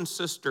 brothers and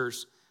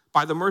sisters,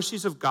 by the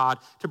mercies of God,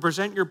 to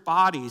present your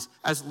bodies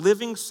as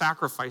living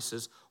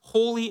sacrifices,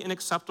 holy and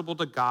acceptable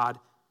to God,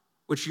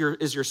 which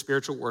is your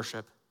spiritual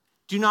worship.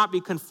 Do not be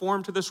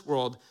conformed to this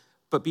world,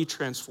 but be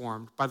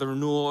transformed by the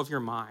renewal of your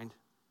mind,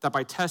 that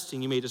by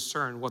testing you may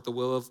discern what the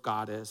will of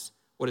God is,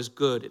 what is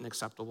good and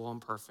acceptable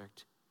and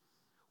perfect.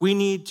 We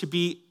need to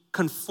be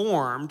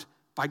conformed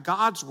by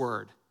God's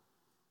word.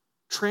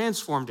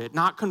 Transformed it,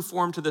 not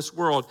conformed to this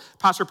world.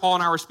 Pastor Paul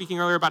and I were speaking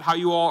earlier about how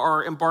you all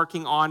are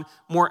embarking on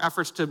more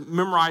efforts to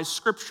memorize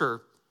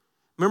Scripture.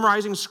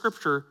 Memorizing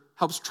Scripture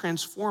helps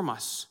transform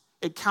us.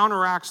 It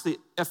counteracts the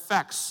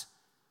effects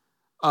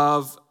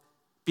of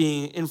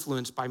being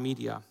influenced by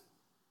media.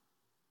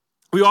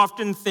 We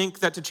often think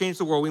that to change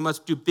the world, we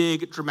must do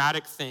big,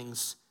 dramatic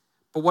things.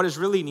 But what is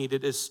really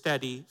needed is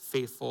steady,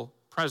 faithful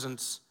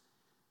presence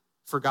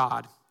for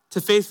God. To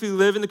faithfully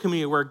live in the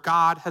community where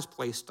God has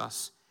placed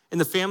us, in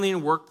the family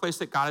and workplace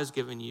that God has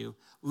given you,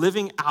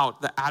 living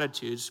out the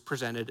attitudes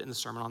presented in the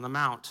Sermon on the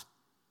Mount.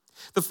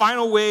 The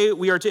final way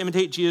we are to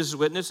imitate Jesus'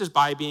 witness is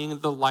by being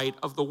the light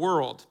of the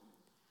world.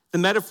 The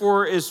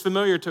metaphor is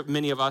familiar to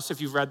many of us if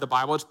you've read the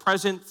Bible. It's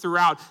present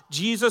throughout.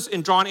 Jesus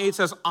in John 8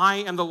 says, I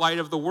am the light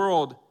of the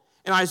world.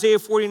 In Isaiah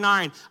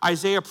 49,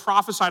 Isaiah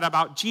prophesied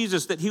about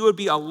Jesus, that he would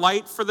be a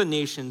light for the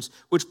nations,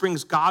 which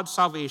brings God's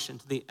salvation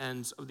to the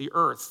ends of the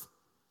earth.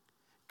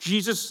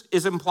 Jesus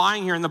is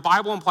implying here, and the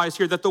Bible implies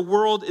here, that the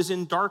world is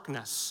in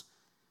darkness.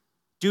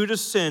 Due to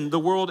sin, the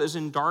world is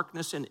in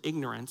darkness and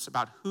ignorance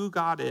about who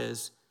God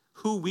is,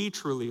 who we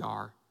truly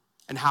are,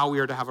 and how we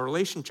are to have a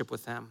relationship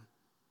with him.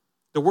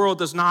 The world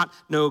does not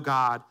know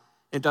God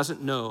and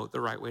doesn't know the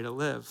right way to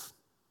live.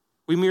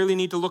 We merely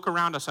need to look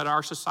around us at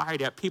our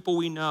society, at people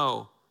we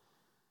know,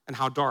 and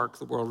how dark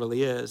the world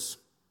really is.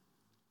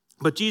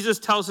 But Jesus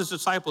tells his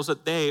disciples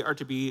that they are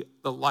to be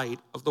the light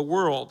of the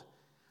world.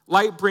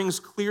 Light brings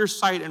clear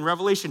sight and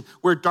revelation.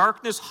 Where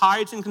darkness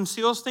hides and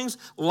conceals things,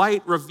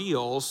 light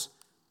reveals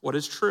what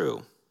is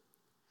true.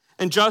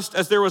 And just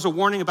as there was a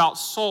warning about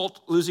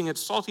salt losing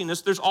its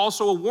saltiness, there's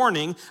also a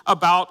warning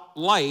about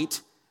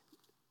light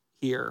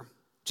here.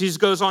 Jesus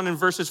goes on in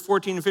verses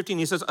 14 and 15.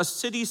 He says, a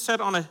city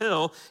set on a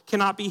hill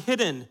cannot be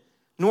hidden,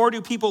 nor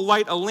do people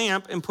light a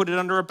lamp and put it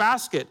under a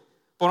basket,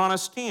 but on a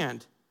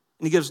stand,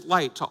 and he gives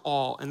light to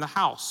all in the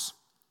house.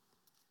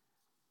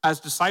 As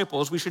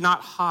disciples, we should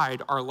not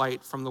hide our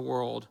light from the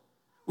world.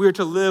 We are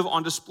to live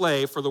on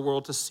display for the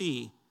world to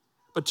see.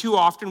 But too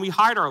often we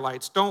hide our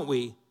lights, don't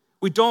we?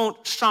 We don't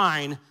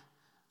shine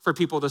for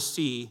people to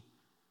see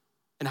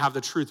and have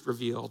the truth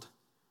revealed.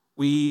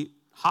 We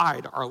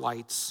hide our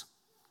lights.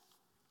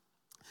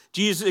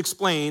 Jesus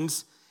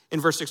explains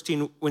in verse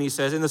 16 when he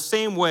says, in the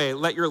same way,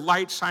 let your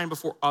light shine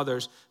before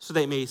others so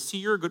they may see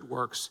your good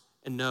works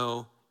and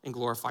know and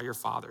glorify your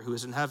Father who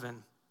is in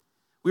heaven.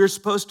 We are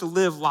supposed to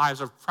live lives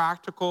of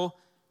practical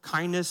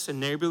kindness and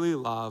neighborly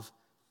love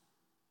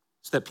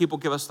so that people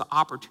give us the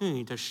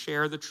opportunity to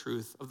share the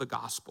truth of the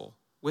gospel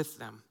with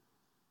them.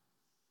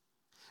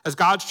 As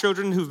God's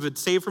children who've been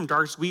saved from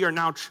darkness, we are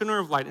now children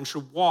of light and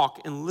should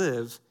walk and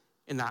live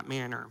in that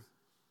manner.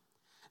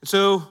 And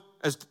so,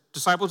 as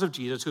disciples of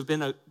Jesus who've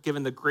been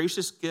given the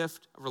gracious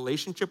gift of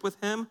relationship with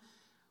him,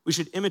 we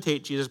should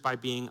imitate Jesus by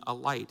being a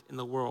light in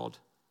the world,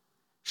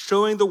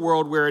 showing the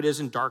world where it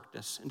is in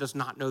darkness and does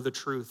not know the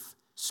truth,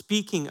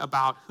 speaking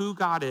about who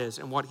God is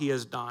and what he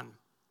has done.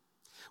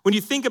 When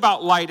you think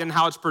about light and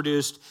how it's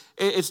produced,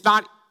 it's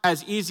not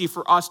as easy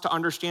for us to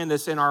understand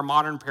this in our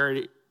modern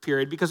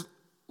period because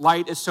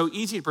light is so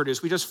easy to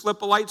produce. We just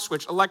flip a light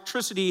switch.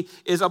 Electricity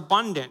is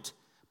abundant.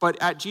 But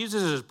at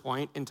Jesus'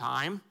 point in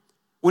time,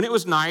 when it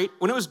was night,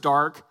 when it was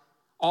dark,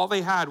 all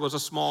they had was a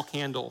small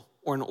candle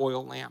or an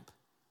oil lamp.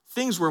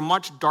 Things were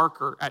much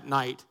darker at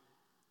night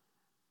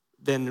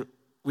than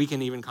we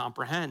can even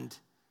comprehend.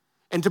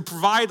 And to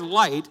provide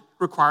light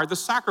required the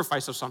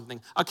sacrifice of something.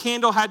 A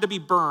candle had to be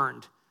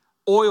burned.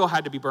 Oil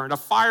had to be burned. A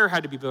fire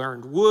had to be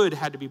burned. Wood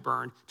had to be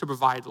burned to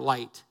provide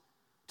light.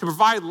 To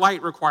provide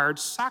light required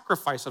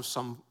sacrifice of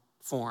some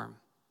form.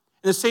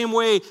 In the same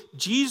way,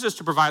 Jesus,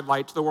 to provide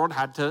light to the world,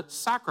 had to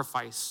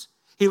sacrifice.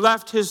 He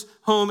left his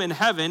home in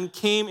heaven,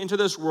 came into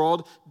this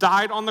world,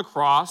 died on the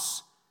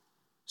cross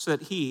so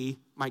that he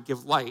might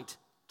give light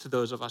to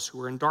those of us who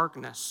are in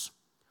darkness.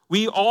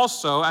 We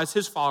also, as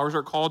his followers,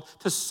 are called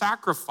to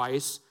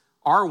sacrifice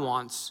our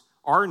wants,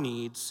 our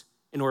needs,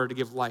 in order to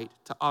give light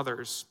to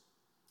others.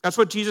 That's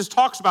what Jesus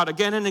talks about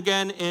again and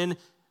again in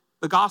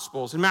the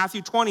Gospels. In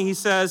Matthew 20, he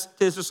says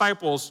to his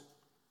disciples,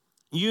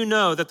 you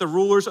know that the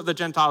rulers of the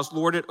Gentiles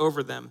lord it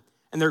over them,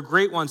 and their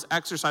great ones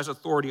exercise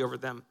authority over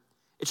them.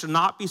 It shall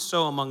not be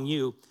so among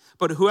you,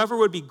 but whoever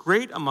would be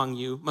great among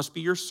you must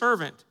be your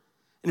servant,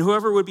 and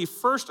whoever would be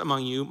first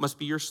among you must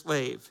be your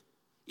slave.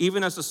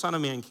 Even as the Son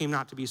of Man came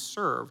not to be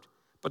served,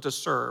 but to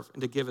serve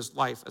and to give his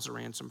life as a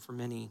ransom for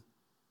many.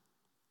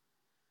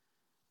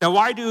 Now,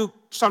 why do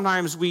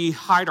sometimes we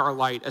hide our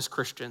light as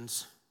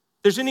Christians?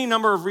 There's any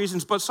number of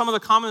reasons, but some of the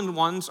common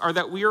ones are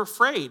that we are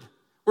afraid.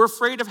 We're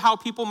afraid of how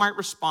people might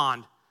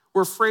respond.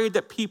 We're afraid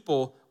that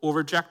people will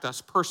reject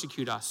us,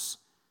 persecute us.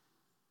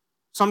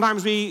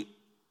 Sometimes we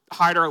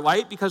hide our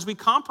light because we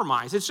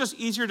compromise. It's just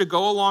easier to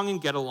go along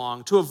and get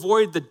along, to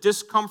avoid the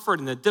discomfort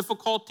and the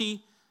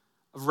difficulty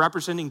of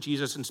representing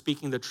Jesus and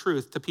speaking the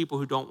truth to people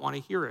who don't want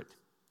to hear it.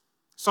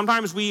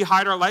 Sometimes we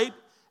hide our light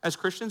as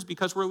Christians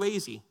because we're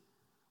lazy.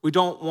 We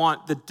don't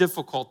want the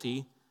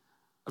difficulty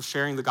of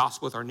sharing the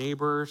gospel with our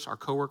neighbors, our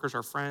coworkers,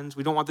 our friends.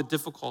 We don't want the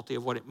difficulty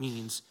of what it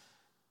means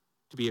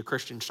to be a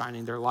Christian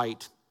shining their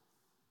light.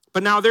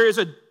 But now there is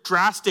a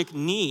drastic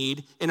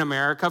need in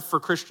America for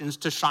Christians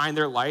to shine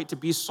their light, to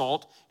be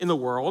salt in the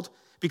world,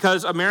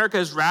 because America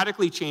has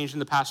radically changed in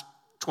the past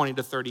 20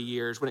 to 30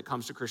 years when it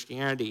comes to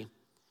Christianity.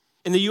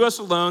 In the U.S.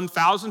 alone,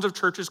 thousands of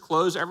churches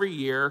close every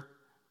year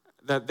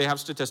that they have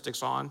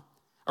statistics on.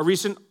 A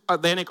recent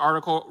Atlantic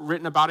article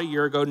written about a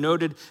year ago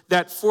noted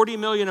that 40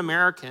 million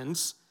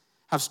Americans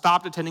have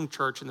stopped attending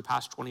church in the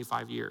past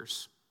 25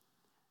 years.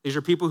 These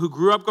are people who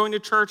grew up going to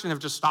church and have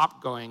just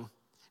stopped going.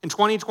 In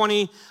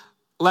 2020,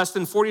 less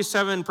than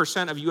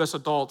 47% of U.S.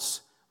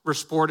 adults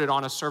reported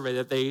on a survey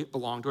that they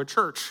belong to a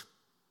church.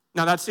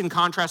 Now, that's in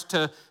contrast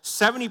to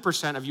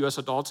 70% of U.S.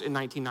 adults in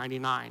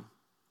 1999.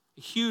 A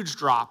a huge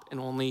drop in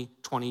only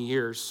 20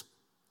 years.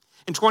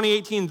 In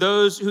 2018,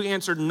 those who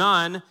answered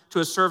none to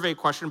a survey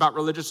question about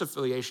religious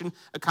affiliation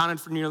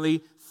accounted for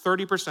nearly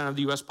 30% of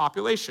the U.S.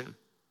 population.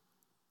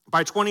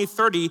 By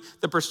 2030,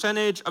 the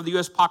percentage of the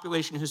U.S.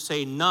 population who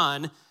say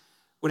none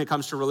when it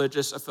comes to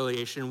religious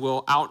affiliation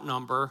will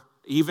outnumber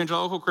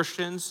evangelical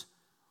Christians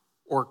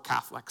or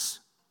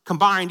Catholics.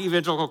 Combined,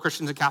 evangelical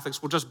Christians and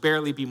Catholics will just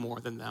barely be more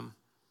than them.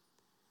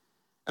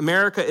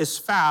 America is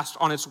fast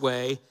on its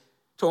way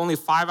to only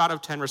 5 out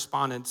of 10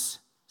 respondents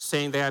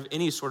saying they have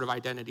any sort of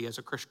identity as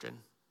a Christian.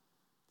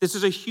 This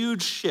is a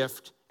huge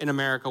shift in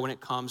America when it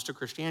comes to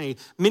Christianity.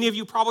 Many of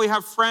you probably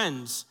have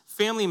friends,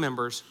 family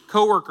members,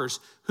 coworkers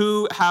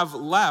who have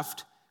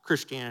left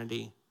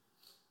Christianity,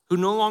 who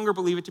no longer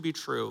believe it to be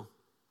true,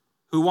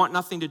 who want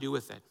nothing to do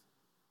with it,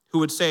 who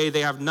would say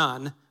they have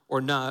none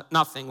or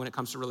nothing when it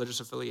comes to religious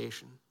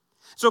affiliation.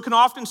 So it can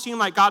often seem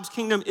like God's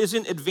kingdom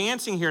isn't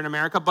advancing here in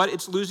America, but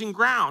it's losing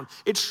ground.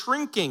 It's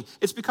shrinking.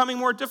 It's becoming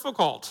more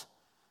difficult.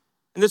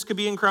 And this could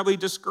be incredibly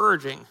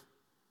discouraging.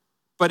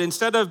 But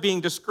instead of being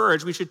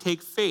discouraged, we should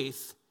take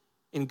faith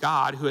in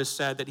God, who has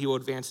said that he will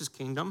advance his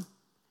kingdom.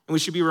 And we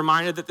should be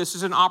reminded that this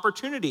is an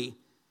opportunity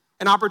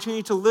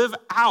to live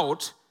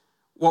out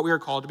what we are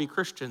called to be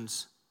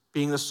Christians,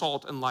 being the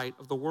salt and light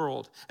of the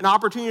world. An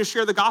opportunity to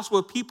share the gospel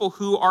with people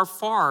who are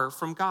far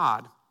from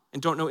God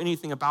and don't know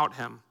anything about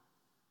him.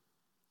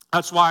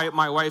 That's why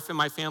my wife and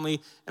my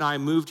family and I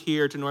moved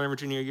here to Northern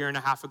Virginia a year and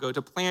a half ago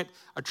to plant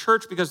a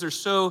church because they're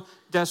so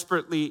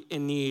desperately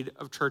in need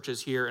of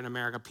churches here in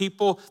America.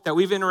 People that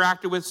we've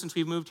interacted with since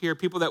we've moved here,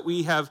 people that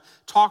we have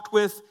talked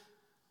with,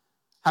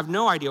 have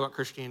no idea what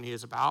Christianity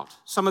is about.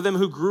 Some of them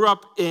who grew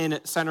up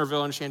in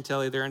Centerville and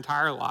Chantilly their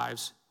entire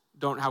lives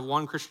don't have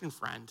one Christian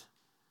friend.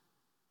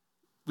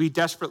 We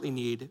desperately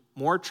need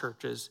more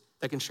churches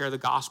that can share the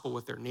gospel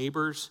with their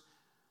neighbors,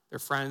 their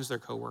friends, their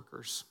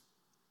coworkers.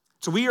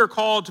 So we are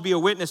called to be a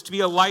witness, to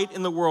be a light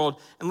in the world,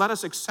 and let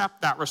us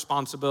accept that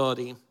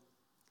responsibility.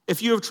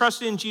 If you have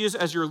trusted in Jesus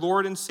as your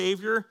Lord and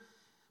Savior,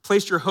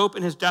 placed your hope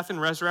in his death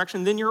and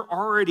resurrection, then you're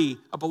already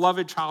a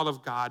beloved child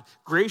of God,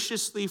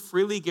 graciously,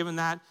 freely given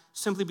that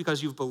simply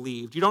because you've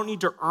believed. You don't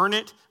need to earn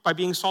it by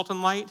being salt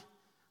and light,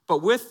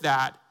 but with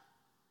that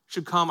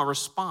should come a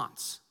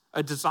response,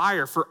 a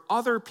desire for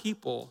other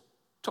people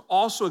to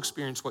also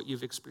experience what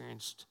you've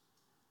experienced.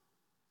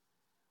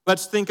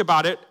 Let's think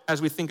about it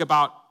as we think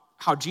about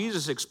how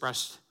Jesus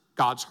expressed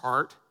God's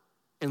heart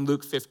in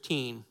Luke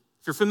 15.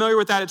 If you're familiar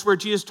with that, it's where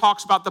Jesus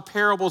talks about the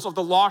parables of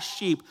the lost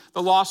sheep,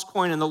 the lost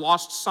coin, and the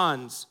lost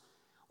sons.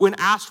 When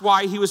asked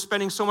why he was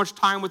spending so much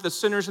time with the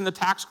sinners and the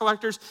tax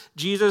collectors,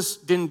 Jesus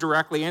didn't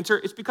directly answer,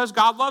 it's because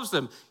God loves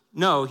them.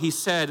 No, he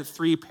said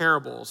 3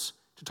 parables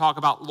to talk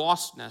about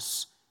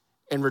lostness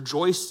and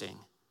rejoicing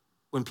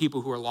when people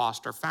who are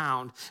lost are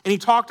found. And he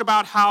talked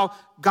about how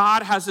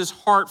God has his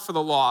heart for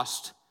the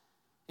lost.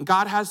 And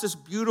God has this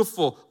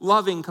beautiful,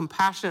 loving,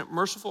 compassionate,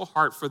 merciful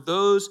heart for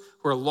those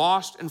who are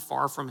lost and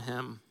far from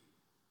him.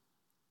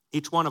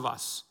 Each one of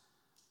us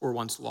were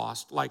once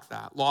lost like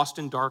that, lost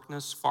in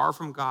darkness, far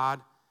from God,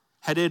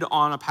 headed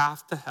on a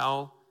path to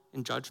hell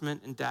and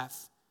judgment and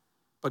death.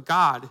 But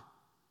God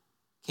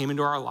came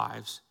into our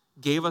lives,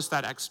 gave us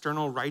that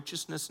external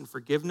righteousness and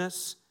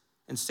forgiveness,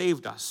 and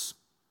saved us.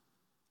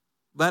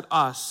 Let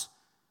us,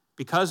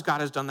 because God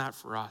has done that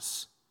for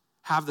us,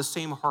 have the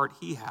same heart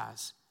he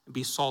has and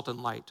be salt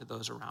and light to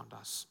those around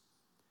us.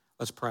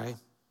 Let's pray.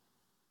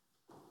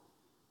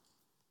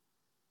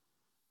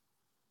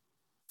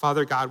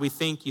 Father God, we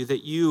thank you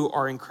that you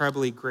are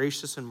incredibly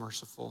gracious and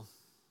merciful.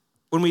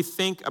 When we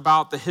think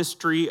about the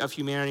history of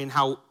humanity and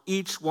how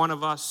each one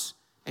of us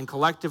and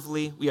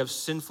collectively we have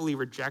sinfully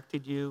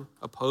rejected you,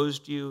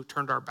 opposed you,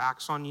 turned our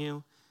backs on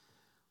you,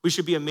 we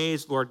should be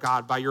amazed, Lord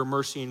God, by your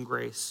mercy and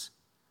grace.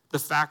 The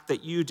fact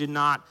that you did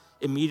not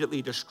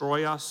immediately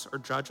destroy us or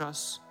judge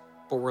us,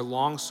 but were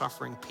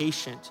long-suffering,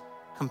 patient,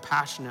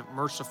 compassionate,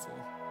 merciful.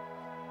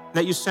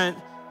 That you sent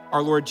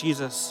our Lord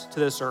Jesus to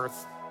this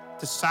earth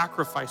to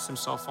sacrifice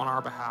himself on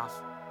our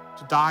behalf,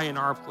 to die in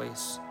our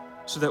place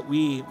so that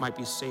we might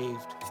be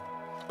saved.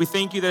 We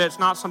thank you that it's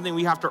not something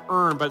we have to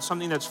earn, but it's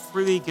something that's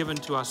freely given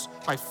to us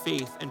by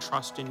faith and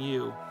trust in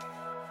you.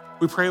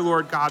 We pray,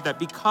 Lord God, that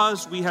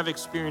because we have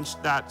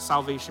experienced that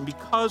salvation,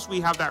 because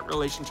we have that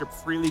relationship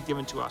freely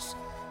given to us,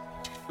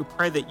 we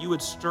pray that you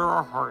would stir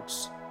our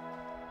hearts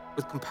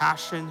with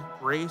compassion,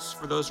 grace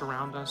for those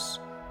around us,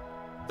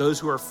 those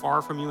who are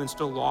far from you and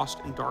still lost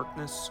in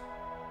darkness.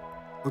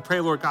 We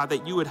pray, Lord God,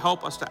 that you would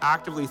help us to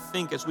actively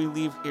think as we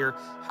leave here,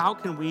 how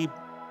can we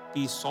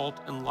be salt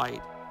and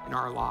light in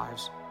our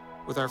lives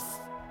with our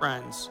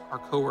friends, our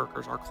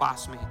coworkers, our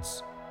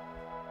classmates?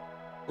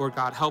 Lord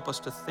God, help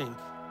us to think,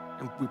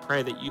 and we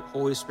pray that you,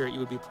 Holy Spirit, you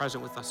would be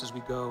present with us as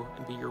we go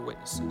and be your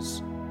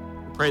witnesses.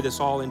 We pray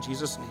this all in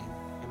Jesus' name.